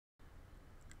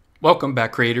Welcome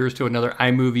back, creators, to another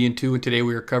iMovie in 2, and today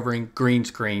we are covering green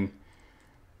screen.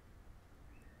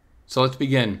 So let's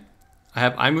begin. I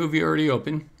have iMovie already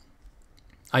open.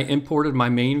 I imported my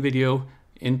main video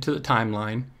into the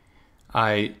timeline.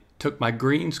 I took my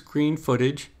green screen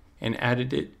footage and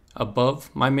added it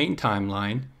above my main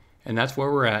timeline, and that's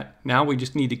where we're at. Now we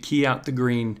just need to key out the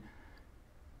green.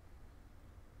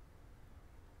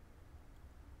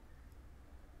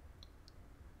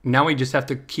 Now we just have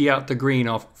to key out the green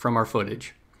off from our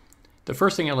footage. The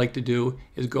first thing I like to do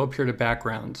is go up here to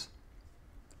backgrounds.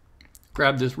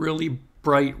 Grab this really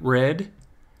bright red.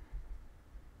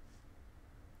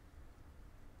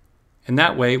 And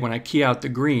that way, when I key out the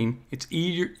green, it's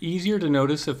easier to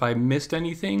notice if I missed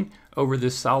anything over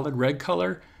this solid red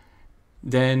color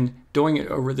than doing it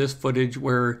over this footage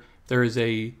where there is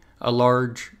a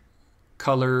large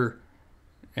color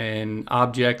and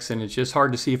objects, and it's just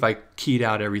hard to see if I keyed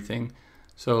out everything.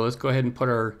 So let's go ahead and put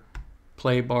our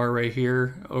play bar right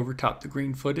here over top the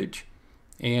green footage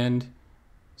and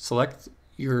select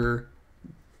your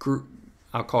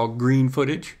I'll call green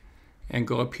footage and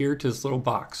go up here to this little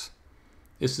box.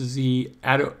 This is the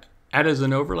add as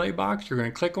an overlay box. You're going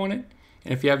to click on it,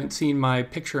 and if you haven't seen my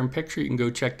picture-in-picture, you can go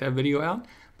check that video out.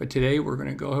 But today we're going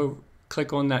to go over,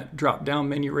 click on that drop down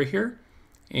menu right here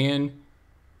and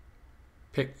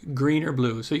pick green or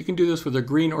blue. So you can do this with a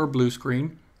green or blue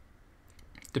screen,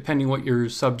 depending what your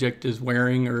subject is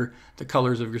wearing or the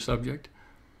colors of your subject.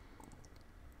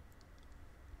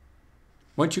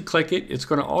 Once you click it, it's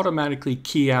going to automatically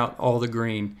key out all the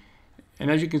green. And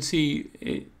as you can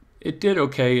see, it did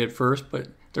okay at first, but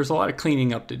there's a lot of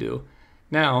cleaning up to do.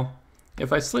 Now,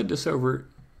 if I slid this over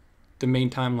the main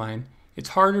timeline, it's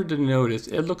harder to notice.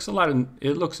 It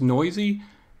looks noisy,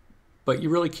 but you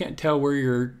really can't tell where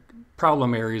your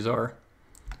problem areas are.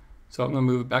 So I'm going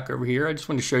to move it back over here. I just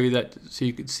want to show you that so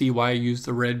you could see why I used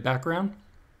the red background.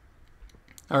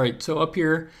 Alright, so up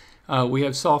here we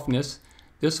have softness.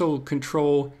 This will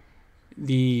control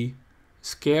the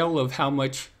scale of how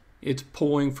much it's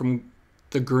pulling from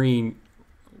the green.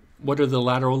 What are the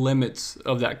lateral limits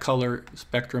of that color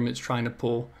spectrum it's trying to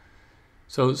pull.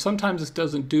 So sometimes this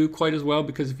doesn't do quite as well,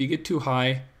 because if you get too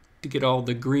high to get all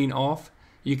the green off,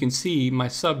 you can see my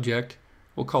subject,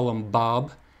 we'll call him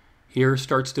Bob, here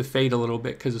starts to fade a little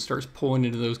bit because it starts pulling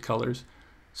into those colors.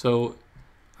 So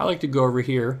I like to go over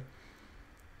here.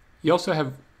 You also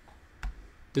have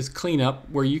this cleanup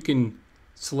where you can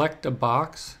select a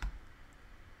box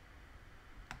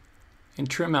and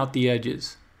trim out the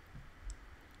edges.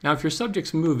 Now if your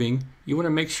subject's moving, you want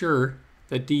to make sure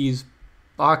that these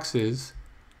boxes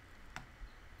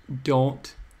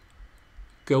don't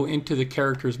go into the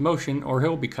character's motion, or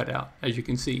he'll be cut out, as you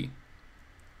can see.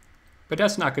 But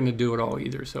that's not going to do it all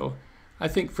either. So I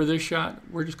think for this shot,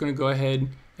 we're just going to go ahead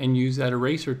and use that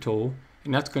eraser tool,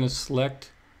 and that's going to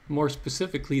select more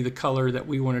specifically the color that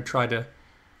we want to try to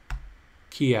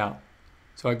key out.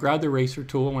 So I grab the eraser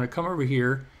tool, I'm going to come over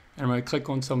here, and I'm going to click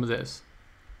on some of this.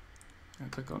 I'm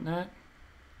going to click on that.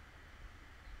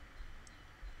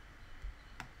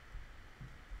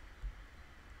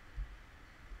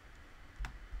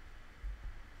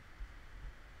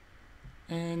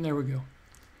 And there we go.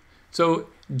 So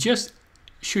just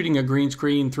shooting a green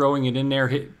screen, throwing it in there,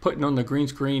 putting on the green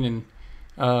screen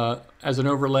and as an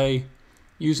overlay,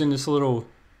 using this little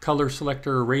color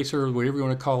selector, eraser, whatever you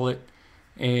want to call it,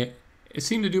 and it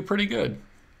seemed to do pretty good.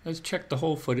 Let's check the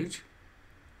whole footage.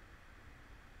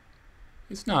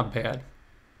 It's not bad.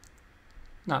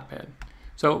 Not bad.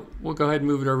 So we'll go ahead and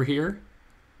move it over here.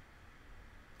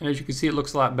 And as you can see, it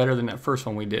looks a lot better than that first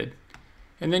one we did.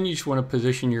 And then you just want to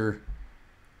position your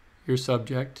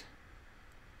subject.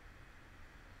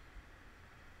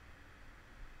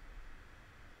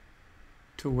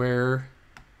 To where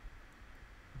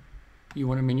you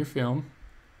want them in your film.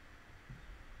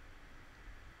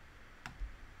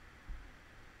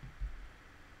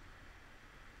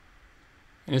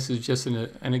 And this is just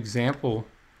an example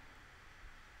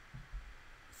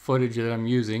footage that I'm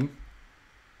using,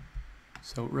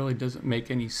 so it really doesn't make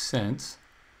any sense.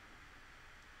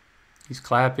 He's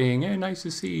clapping. Hey, nice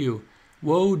to see you.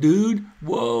 Whoa, dude.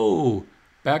 Whoa.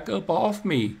 Back up off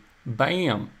me.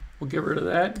 Bam. We'll get rid of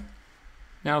that.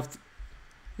 Now, if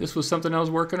this was something I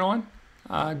was working on,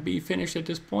 I'd be finished at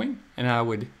this point, and I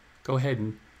would go ahead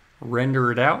and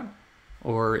render it out.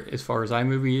 Or as far as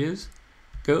iMovie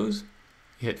goes,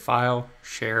 you hit File,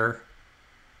 Share,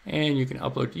 and you can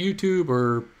upload to YouTube,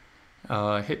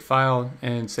 or hit File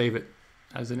and save it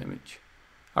as an image,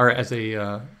 or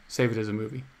save it as a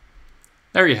movie.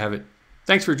 There you have it.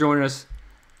 Thanks for joining us.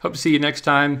 Hope to see you next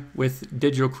time with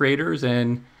digital creators,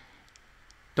 and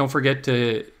don't forget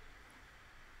to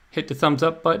hit the thumbs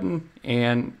up button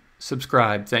and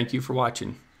subscribe. Thank you for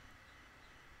watching.